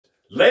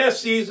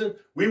Last season,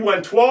 we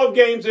won 12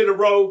 games in a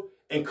row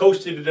and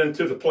coasted it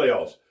into the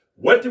playoffs.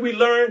 What did we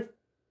learn?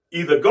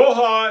 Either go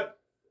hard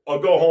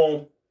or go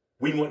home.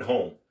 We went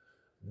home.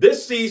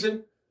 This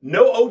season,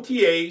 no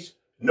OTAs,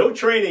 no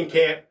training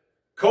camp,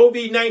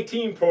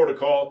 COVID-19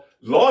 protocol,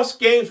 lost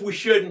games we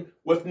shouldn't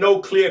with no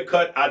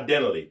clear-cut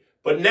identity.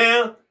 But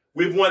now,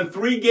 we've won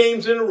 3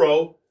 games in a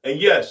row,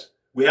 and yes,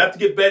 we have to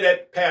get better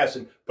at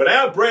passing, but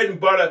our bread and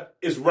butter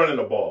is running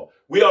the ball.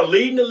 We are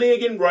leading the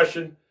league in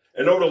rushing,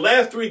 and over the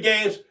last 3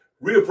 games,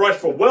 we have rushed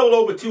for well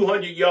over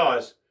 200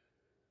 yards,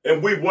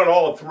 and we've won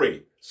all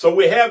 3. So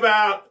we have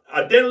our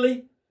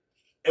identity,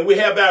 and we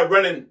have our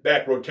running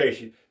back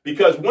rotation.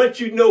 Because once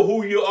you know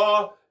who you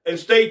are and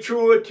stay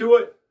true to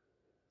it,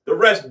 the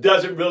rest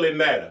doesn't really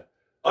matter.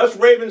 Us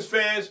Ravens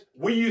fans,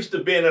 we used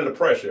to being under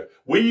pressure.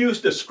 We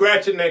used to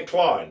scratching and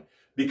clawing.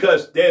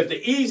 Because there's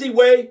the easy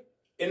way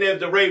and there's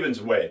the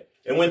Ravens way.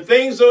 And when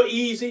things are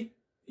easy,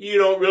 you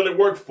don't really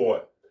work for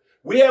it.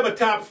 We have a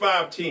top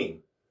 5 team.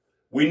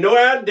 We know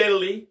our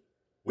identity,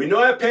 we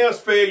know our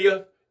past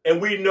failure,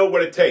 and we know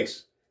what it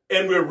takes.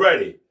 And we're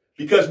ready.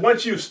 Because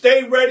once you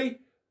stay ready,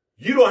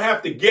 you don't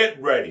have to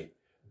get ready.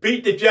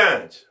 Beat the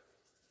Giants.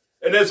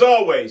 And as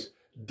always,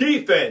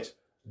 defense,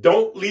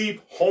 don't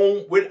leave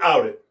home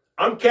without it.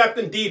 I'm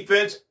Captain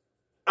Dee-Fense.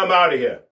 I'm out of here.